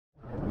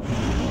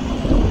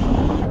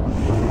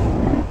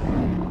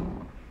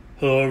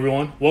Hello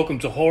everyone, welcome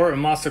to Horror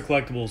and Monster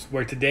Collectibles,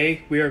 where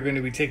today we are going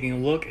to be taking a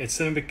look at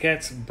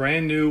Cinemaquette's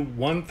brand new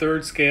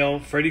 1/3 scale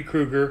Freddy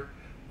Krueger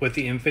with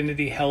the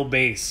Infinity Hell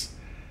base.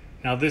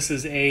 Now this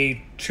is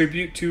a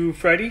tribute to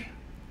Freddy,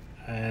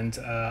 and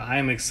I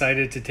am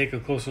excited to take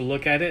a closer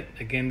look at it.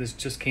 Again, this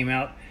just came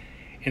out,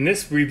 and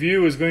this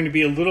review is going to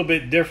be a little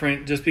bit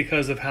different just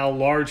because of how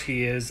large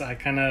he is. I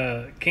kind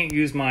of can't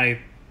use my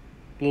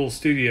little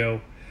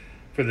studio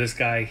for this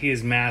guy. He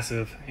is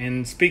massive.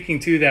 And speaking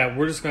to that,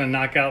 we're just going to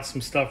knock out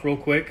some stuff real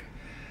quick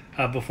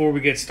before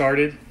we get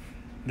started.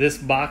 This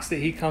box that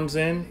he comes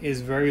in is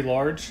very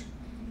large.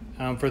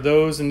 For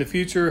those in the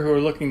future who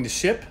are looking to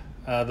ship,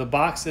 the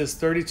box is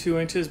 32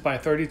 inches by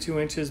 32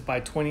 inches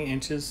by 20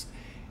 inches,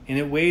 and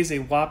it weighs a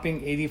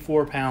whopping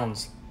 84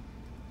 pounds.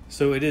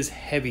 So it is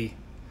heavy.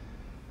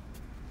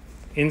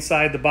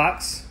 Inside the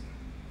box,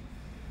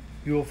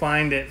 you will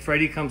find that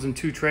Freddy comes in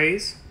 2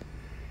 trays.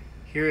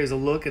 Here is a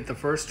look at the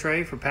first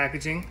tray for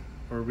packaging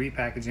or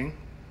repackaging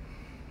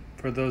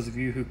for those of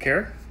you who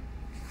care.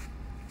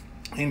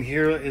 And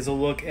here is a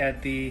look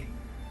at the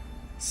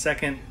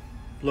second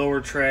lower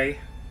tray,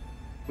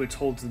 which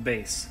holds the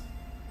base.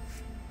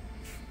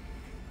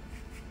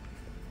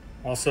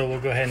 Also, we'll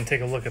go ahead and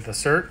take a look at the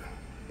cert.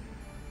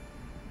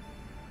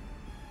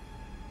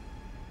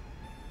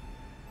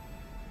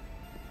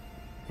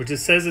 Which it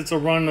says it's a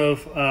run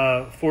of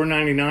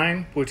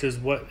 $4.99, which is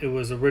what it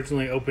was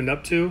originally opened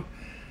up to.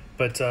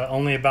 But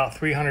only about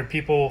 300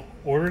 people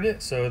ordered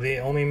it, so they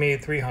only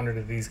made 300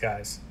 of these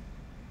guys.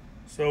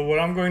 So what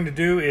I'm going to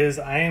do is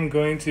I am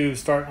going to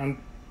start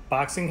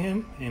unboxing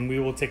him, and we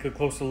will take a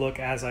closer look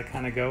as I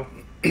kind of go.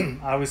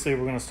 Obviously,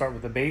 we're going to start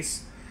with the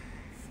base,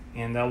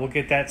 and we'll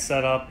get that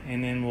set up,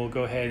 and then we'll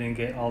go ahead and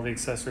get all the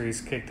accessories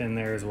kicked in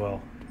there as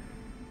well.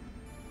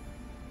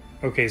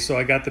 Okay, so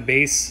I got the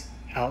base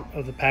out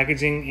of the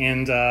packaging,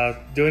 and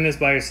doing this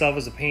by yourself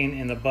is a pain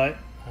in the butt.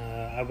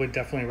 I would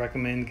definitely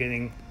recommend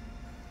getting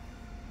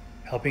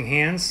helping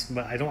hands,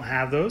 but I don't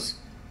have those.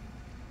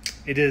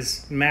 It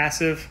is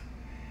massive.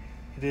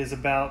 It is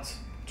about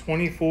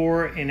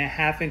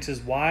 24.5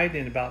 inches wide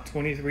and about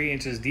 23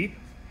 inches deep.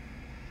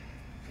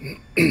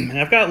 And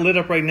I've got it lit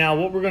up right now.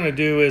 What we're going to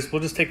do is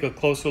we'll just take a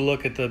closer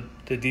look at the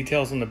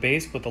details on the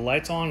base with the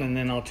lights on, and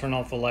then I'll turn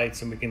off the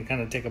lights and we can kind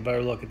of take a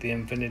better look at the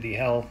Infinity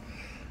Hell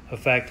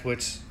effect,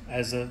 which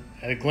at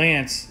a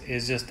glance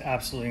is just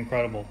absolutely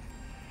incredible.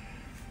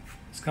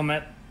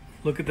 Let's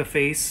look at the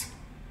face.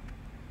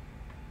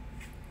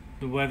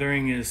 The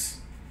weathering is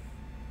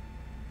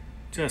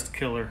just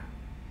killer.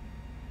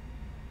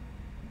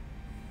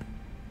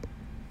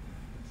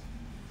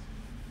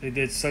 They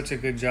did such a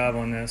good job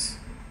on this.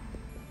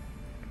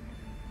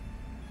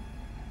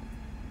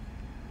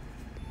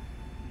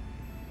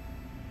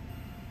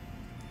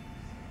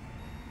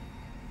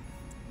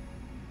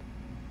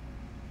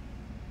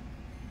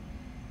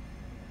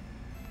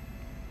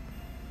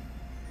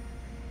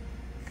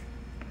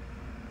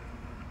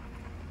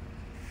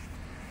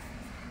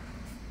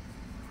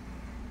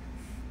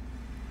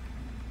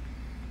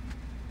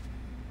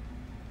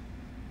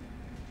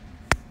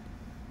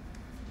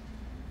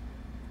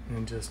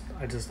 And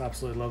I just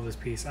absolutely love this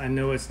piece. I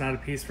know it's not a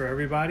piece for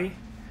everybody,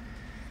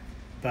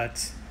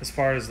 but as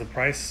far as the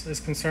price is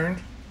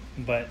concerned,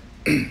 but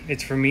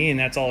it's for me, and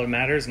that's all that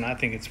matters, and I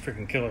think it's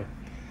freaking killer.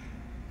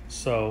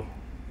 So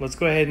let's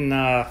go ahead and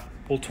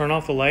we'll turn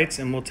off the lights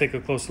and we'll take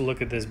a closer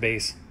look at this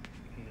base.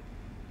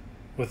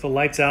 With the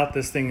lights out,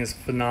 this thing is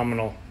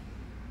phenomenal.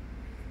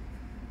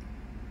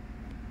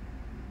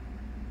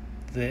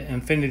 The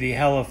Infinity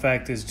Hell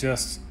effect is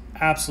just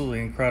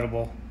absolutely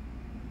incredible.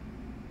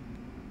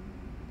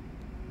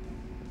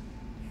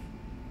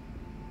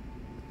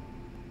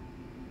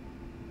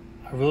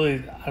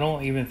 I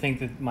don't even think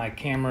that my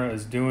camera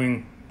is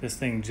doing this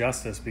thing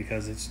justice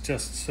because it's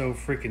just so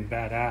freaking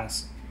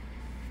badass.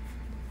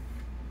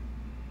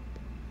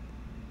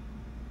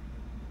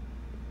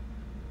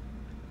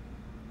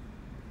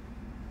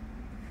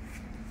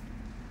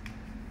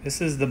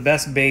 This is the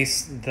best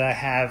base that I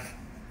have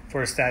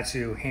for a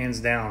statue, hands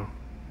down.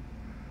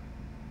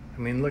 I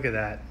mean, look at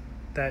that.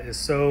 That is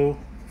so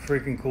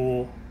freaking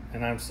cool,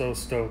 and I'm so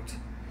stoked.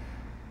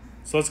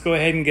 So let's go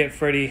ahead and get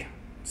Freddy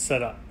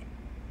set up.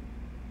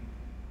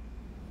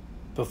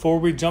 Before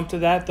we jump to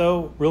that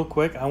though, real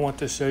quick, I want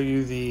to show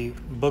you the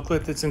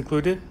booklet that's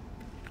included.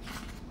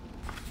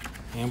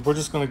 And we're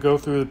just going to go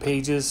through the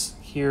pages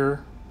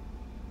here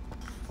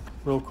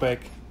real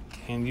quick,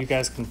 and you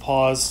guys can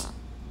pause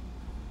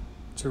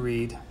to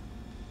read.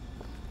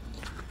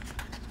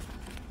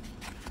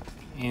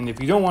 And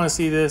if you don't want to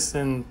see this,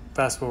 then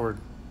fast forward.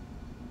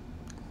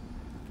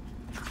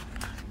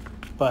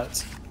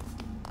 But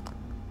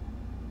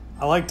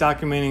I like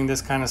documenting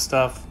this kind of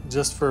stuff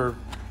just for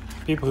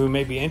people who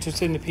may be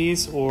interested in the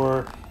piece,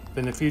 or if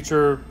in the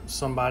future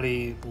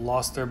somebody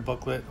lost their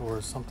booklet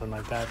or something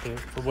like that,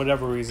 for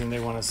whatever reason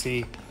they want to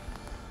see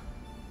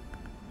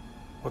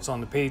what's on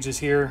the pages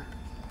here,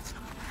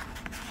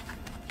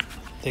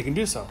 they can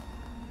do so.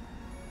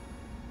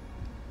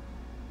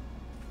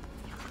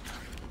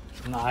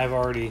 And I've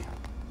already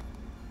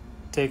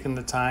taken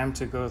the time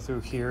to go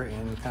through here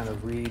and kind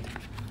of read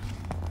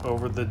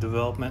over the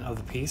development of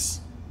the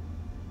piece.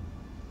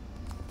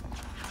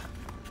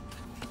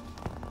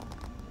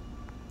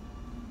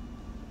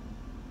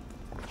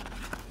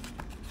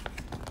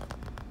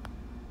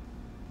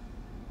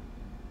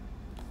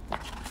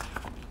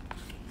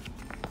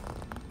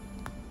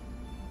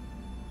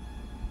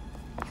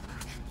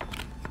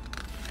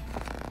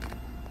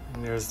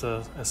 And there's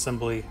the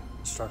assembly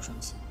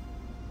instructions.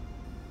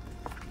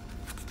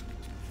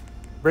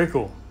 Very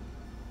cool.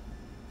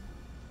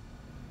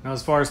 Now,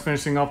 as far as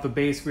finishing off the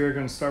base, we are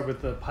going to start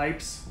with the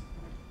pipes.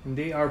 And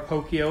they are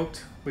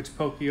poka-yoked, which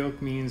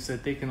poka-yoke means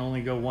that they can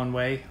only go one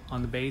way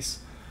on the base.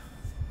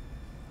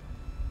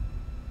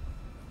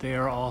 They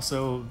are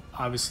also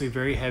obviously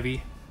very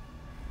heavy.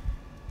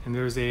 And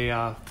there's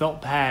a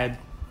felt pad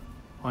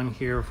on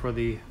here for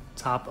the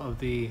top of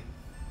the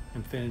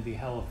Infinity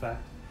Hell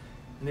effect.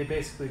 And they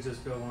basically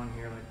just go on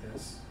here like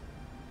this.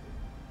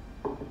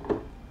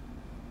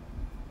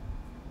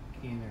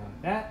 Key in there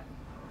like that.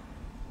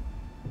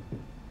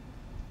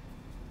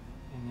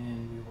 And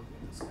then we will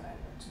get this guy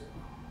there too.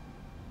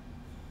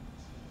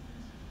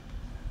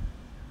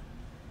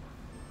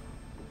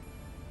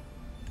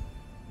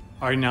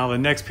 All right, now the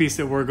next piece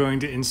that we're going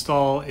to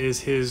install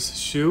is his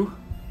shoe.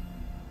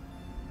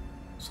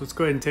 So let's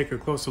go ahead and take a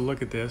closer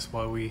look at this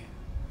while we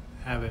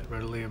have it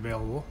readily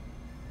available.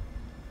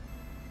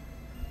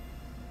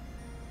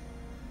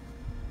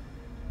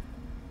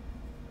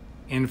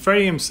 And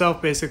Freddy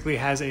himself basically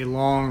has a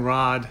long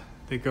rod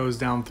that goes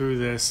down through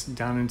this,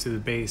 down into the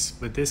base.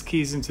 But this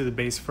keys into the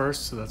base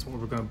first, so that's what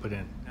we're going to put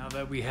in. Now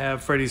that we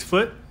have Freddy's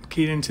foot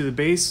keyed into the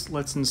base,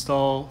 let's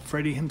install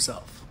Freddy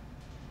himself.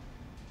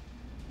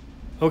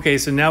 Okay,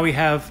 so now we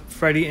have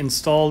Freddy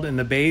installed in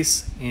the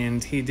base,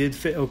 and he did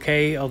fit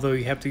okay, although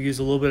you have to use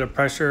a little bit of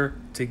pressure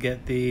to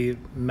get the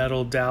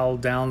metal dowel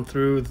down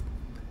through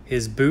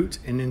his boot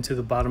and into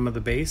the bottom of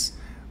the base,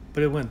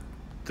 but it went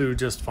through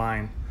just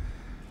fine.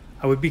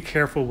 I would be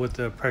careful with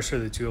the pressure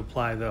that you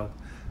apply though.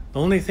 The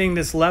only thing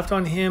that's left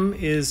on him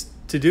is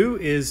to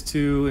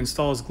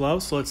install his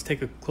gloves. So let's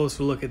take a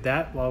closer look at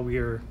that while we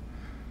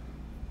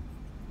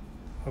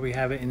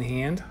have it in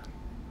hand.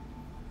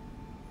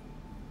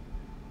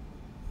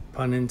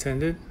 Pun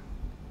intended.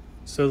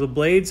 So the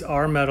blades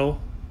are metal,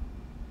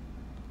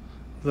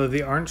 though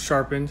they aren't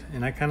sharpened,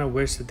 and I kind of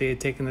wish that they had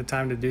taken the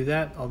time to do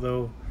that,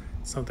 although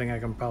it's something I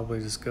can probably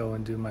just go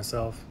and do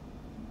myself.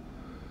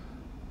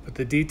 But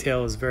the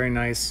detail is very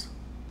nice.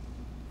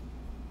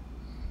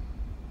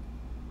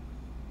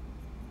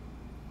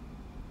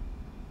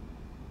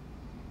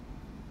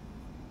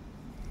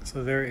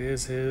 So there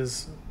is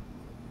his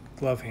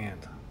glove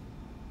hand.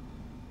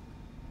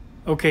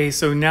 Okay,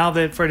 so now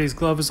that Freddy's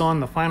glove is on,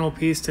 the final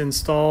piece to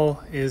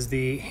install is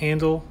the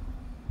handle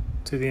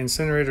to the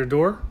incinerator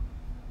door.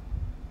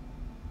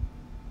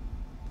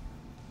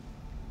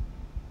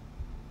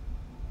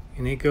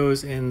 And it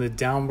goes in the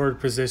downward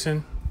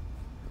position.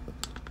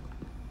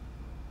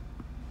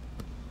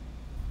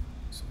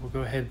 So we'll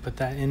go ahead and put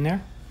that in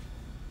there.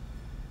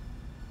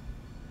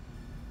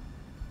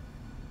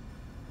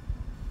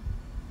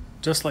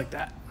 Just like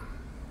that.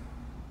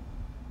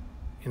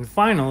 And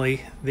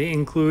finally, they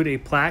include a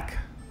plaque,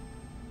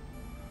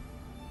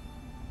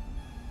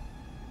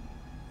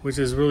 which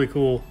is really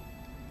cool.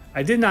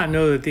 I did not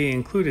know that they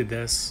included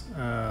this.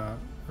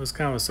 It was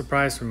kind of a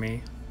surprise for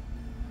me.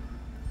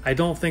 I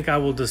don't think I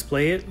will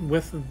display it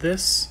with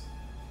this,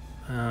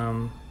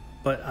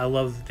 but I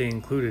love that they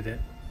included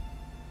it.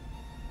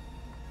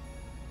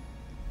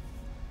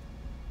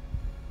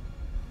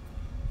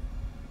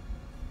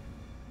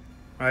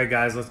 Alright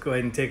guys, let's go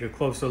ahead and take a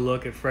closer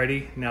look at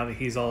Freddy now that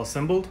he's all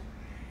assembled.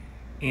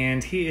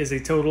 And he is a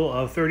total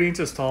of 30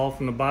 inches tall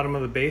from the bottom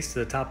of the base to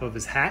the top of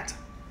his hat.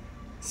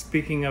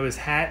 Speaking of his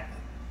hat,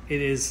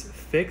 it is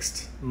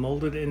fixed,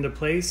 molded into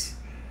place.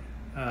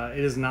 It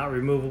is not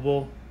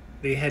removable.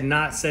 They had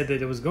not said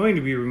that it was going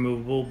to be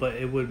removable, but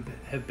it would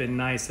have been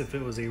nice if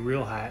it was a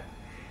real hat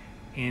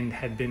and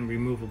had been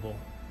removable.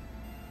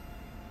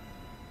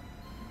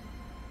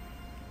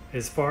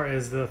 As far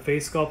as the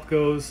face sculpt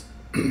goes,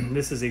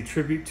 this is a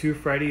tribute to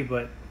Freddy,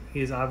 but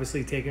he is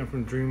obviously taken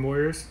from Dream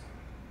Warriors.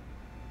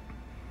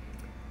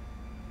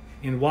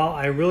 And while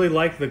I really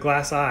like the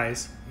glass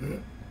eyes,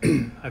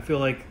 I feel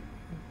like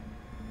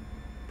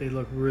they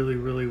look really,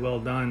 really well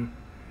done.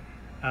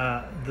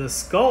 The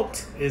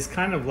sculpt is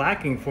kind of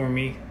lacking for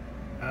me.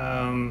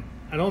 I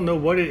don't know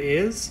what it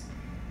is,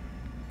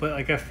 but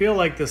like I feel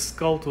like the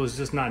sculpt was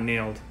just not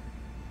nailed.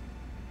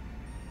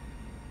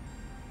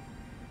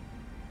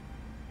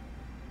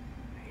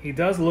 He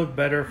does look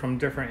better from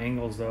different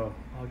angles though,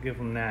 I'll give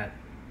him that.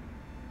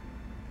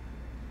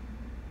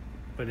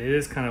 But it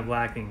is kind of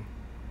lacking.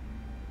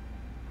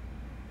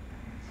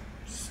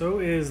 So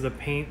is the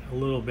paint a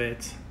little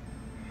bit.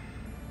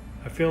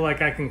 I feel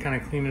like I can kind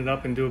of clean it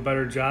up and do a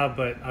better job,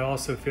 but I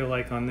also feel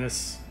like on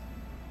this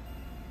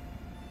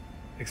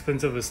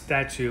expensive a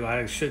statue,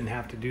 I shouldn't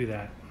have to do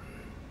that.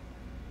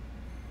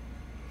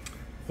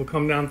 We'll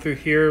come down through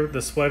here.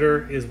 The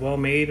sweater is well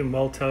made and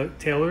well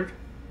tailored.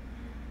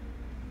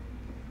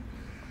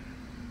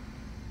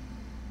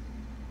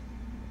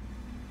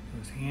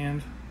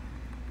 hand.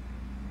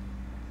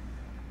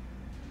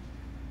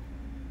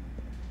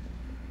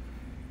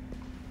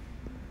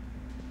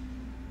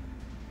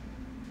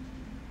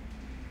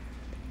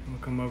 We'll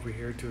come over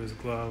here to his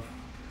glove.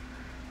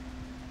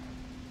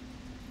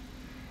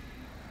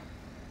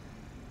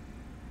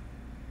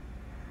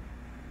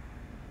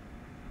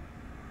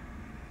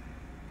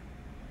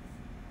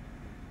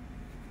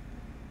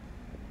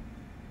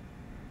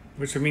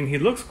 Which, I mean, he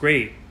looks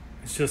great.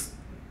 It's just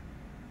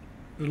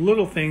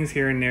little things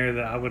here and there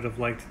that I would have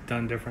liked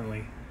done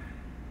differently.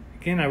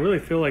 Again, I really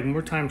feel like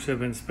more time should have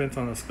been spent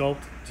on the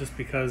sculpt, just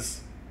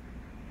because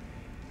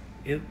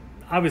it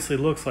obviously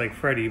looks like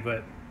Freddy,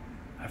 but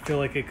I feel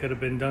like it could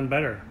have been done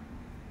better.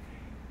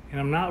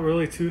 And I'm not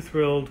really too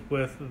thrilled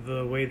with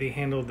the way they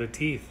handled the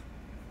teeth.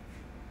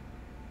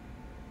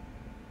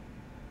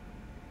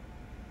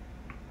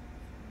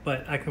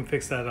 But I can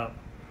fix that up.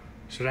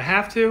 Should I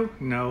have to?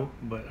 No,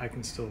 but I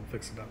can still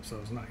fix it up, so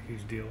it's not a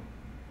huge deal.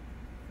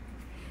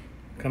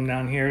 Come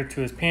down here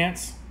to his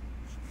pants,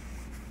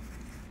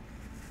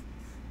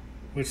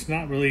 which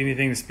not really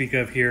anything to speak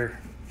of here.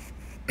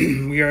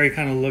 We already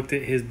kind of looked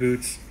at his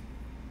boots.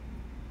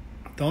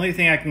 The only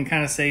thing I can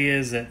kind of say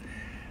is that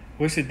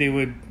I wish that they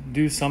would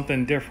do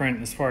something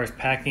different as far as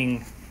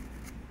packing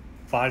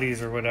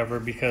bodies or whatever,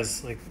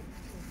 because like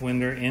when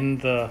they're in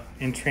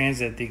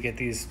transit, they get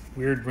these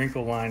weird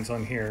wrinkle lines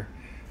on here.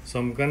 So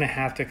I'm gonna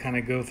have to kind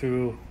of go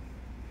through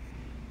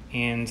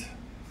and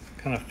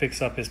kind of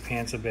fix up his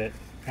pants a bit,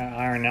 kind of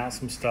iron out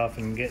some stuff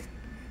and get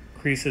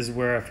creases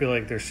where I feel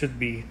like there should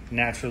be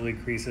naturally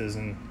creases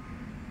and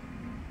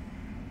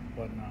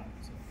whatnot.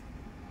 So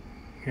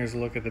here's a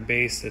look at the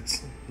base.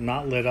 It's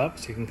not lit up,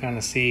 so you can kind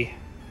of see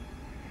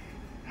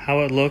how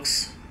it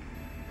looks.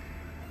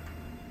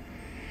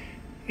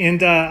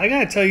 And I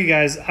gotta tell you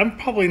guys, I'm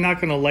probably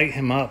not gonna light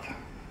him up.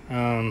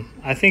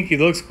 I think he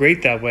looks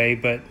great that way,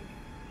 but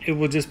it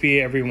will just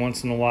be every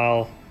once in a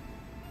while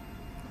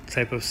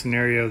type of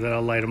scenario that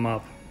I'll light him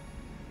up.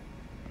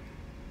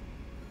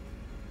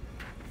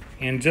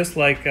 And just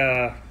like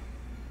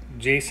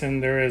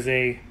Jason, there is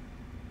a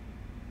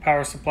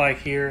power supply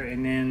here,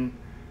 and then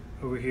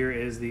over here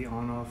is the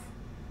on-off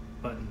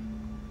button.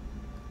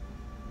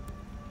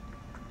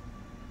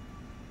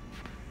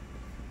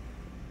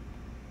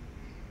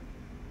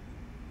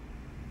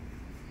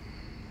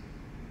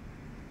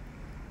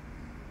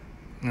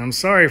 I'm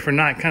sorry for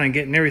not kind of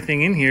getting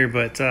everything in here,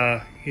 but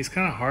he's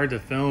kind of hard to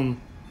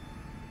film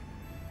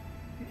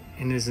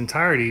in his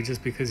entirety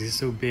just because he's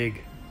so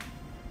big.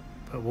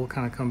 But we'll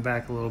kind of come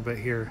back a little bit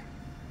here.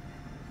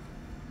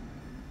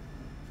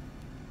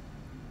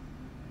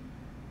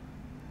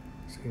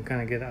 So you can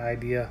kind of get an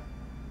idea.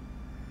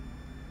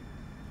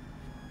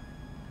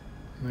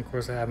 And of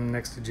course I have him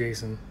next to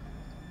Jason.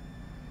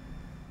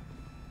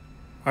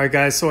 Alright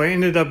guys, so I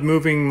ended up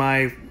moving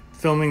my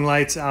filming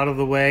lights out of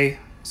the way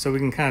so we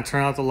can kind of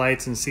turn out the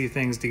lights and see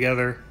things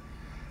together.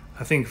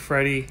 I think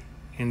Freddy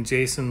and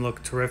Jason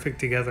look terrific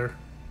together.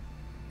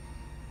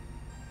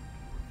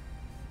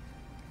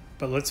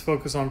 But let's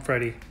focus on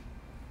Freddy.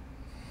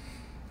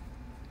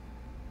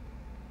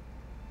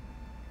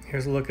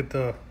 Here's a look at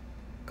the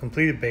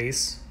completed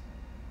base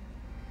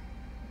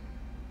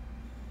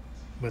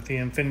with the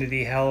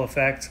Infinity Hell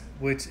effect,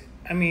 which,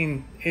 I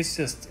mean, it's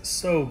just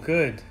so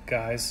good,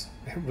 guys.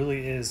 It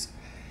really is.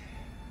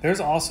 There's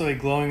also a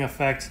glowing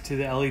effect to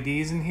the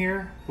LEDs in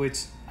here,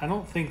 which I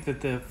don't think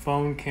that the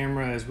phone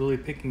camera is really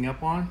picking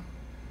up on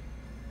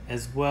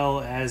as well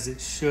as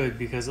it should,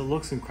 because it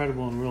looks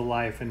incredible in real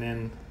life, and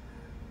then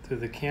through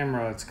the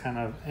camera it's kind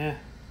of it's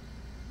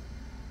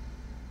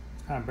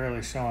kind of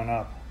barely showing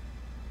up.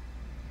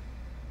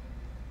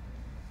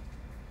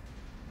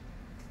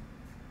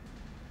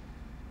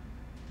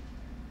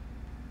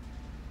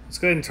 Let's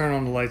go ahead and turn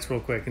on the lights real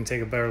quick and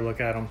take a better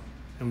look at them,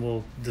 and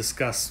we'll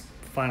discuss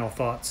final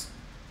thoughts.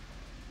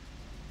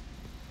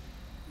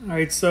 All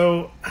right,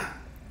 so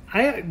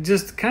I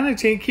just kind of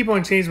keep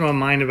on changing my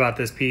mind about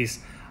this piece.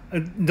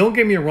 Don't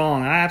get me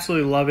wrong, I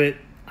absolutely love it.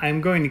 I'm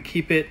going to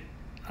keep it.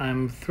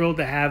 I'm thrilled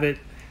to have it.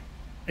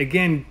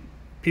 Again,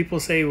 people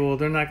say, well,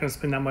 they're not going to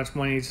spend that much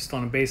money just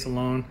on a base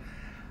alone.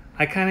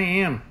 I kind of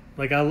am.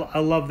 Like, I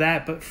love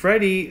that. But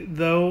Freddy,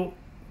 though,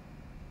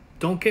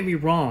 don't get me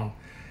wrong.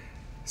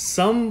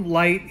 Some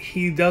light,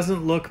 he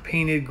doesn't look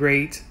painted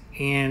great.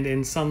 And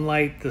in some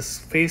light, the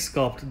face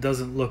sculpt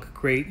doesn't look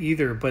great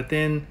either. But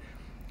then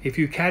if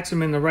you catch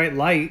him in the right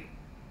light,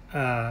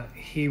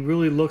 he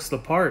really looks the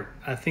part.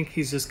 I think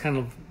he's just kind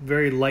of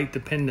very light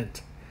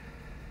dependent.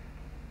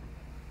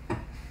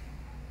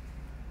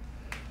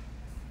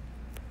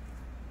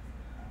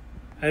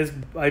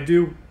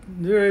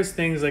 There is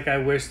things like I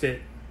wish that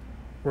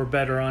were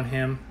better on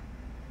him,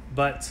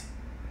 but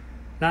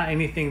not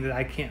anything that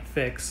I can't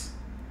fix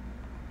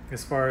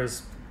as far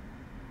as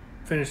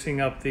finishing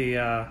up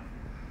the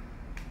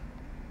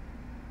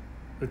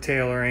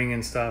tailoring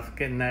and stuff,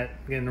 getting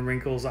the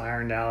wrinkles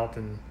ironed out.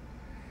 And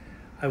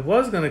I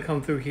was going to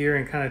come through here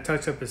and kind of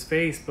touch up his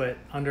face, but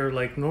under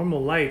like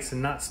normal lights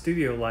and not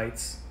studio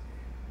lights,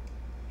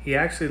 he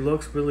actually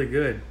looks really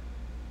good.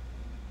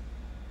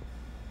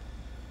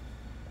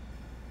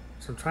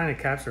 I'm trying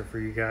to capture for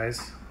you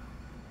guys.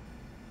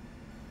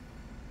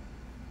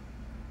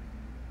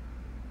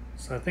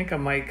 So I think I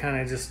might kind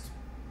of just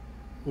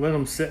let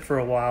them sit for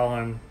a while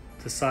and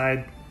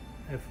decide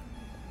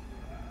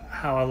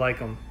how I like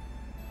them.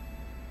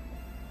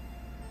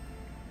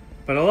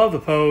 But I love the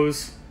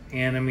pose,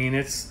 and I mean,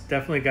 it's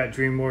definitely got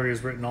Dream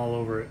Warriors written all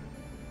over it.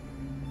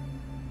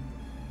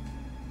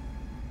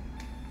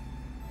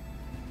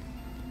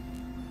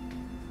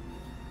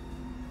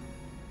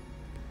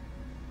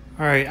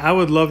 All right, I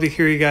would love to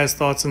hear you guys'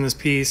 thoughts on this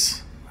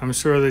piece. I'm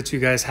sure that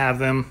you guys have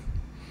them.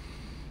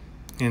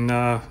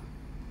 And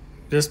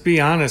just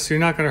be honest, you're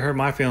not going to hurt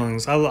my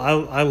feelings. I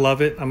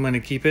love it. I'm going to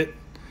keep it.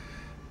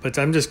 But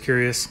I'm just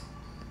curious.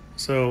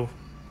 So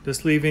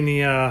just leave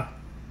any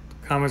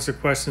comments or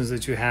questions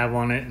that you have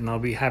on it, and I'll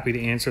be happy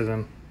to answer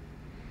them.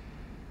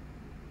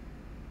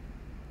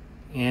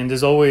 And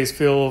as always,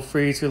 feel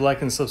free to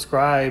like and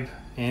subscribe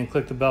and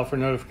click the bell for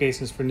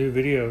notifications for new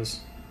videos.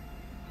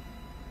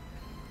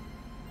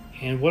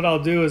 And what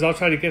I'll do is I'll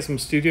try to get some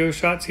studio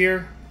shots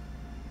here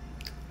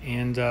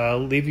and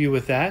leave you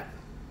with that.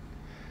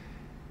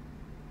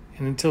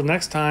 And until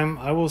next time,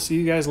 I will see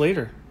you guys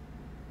later.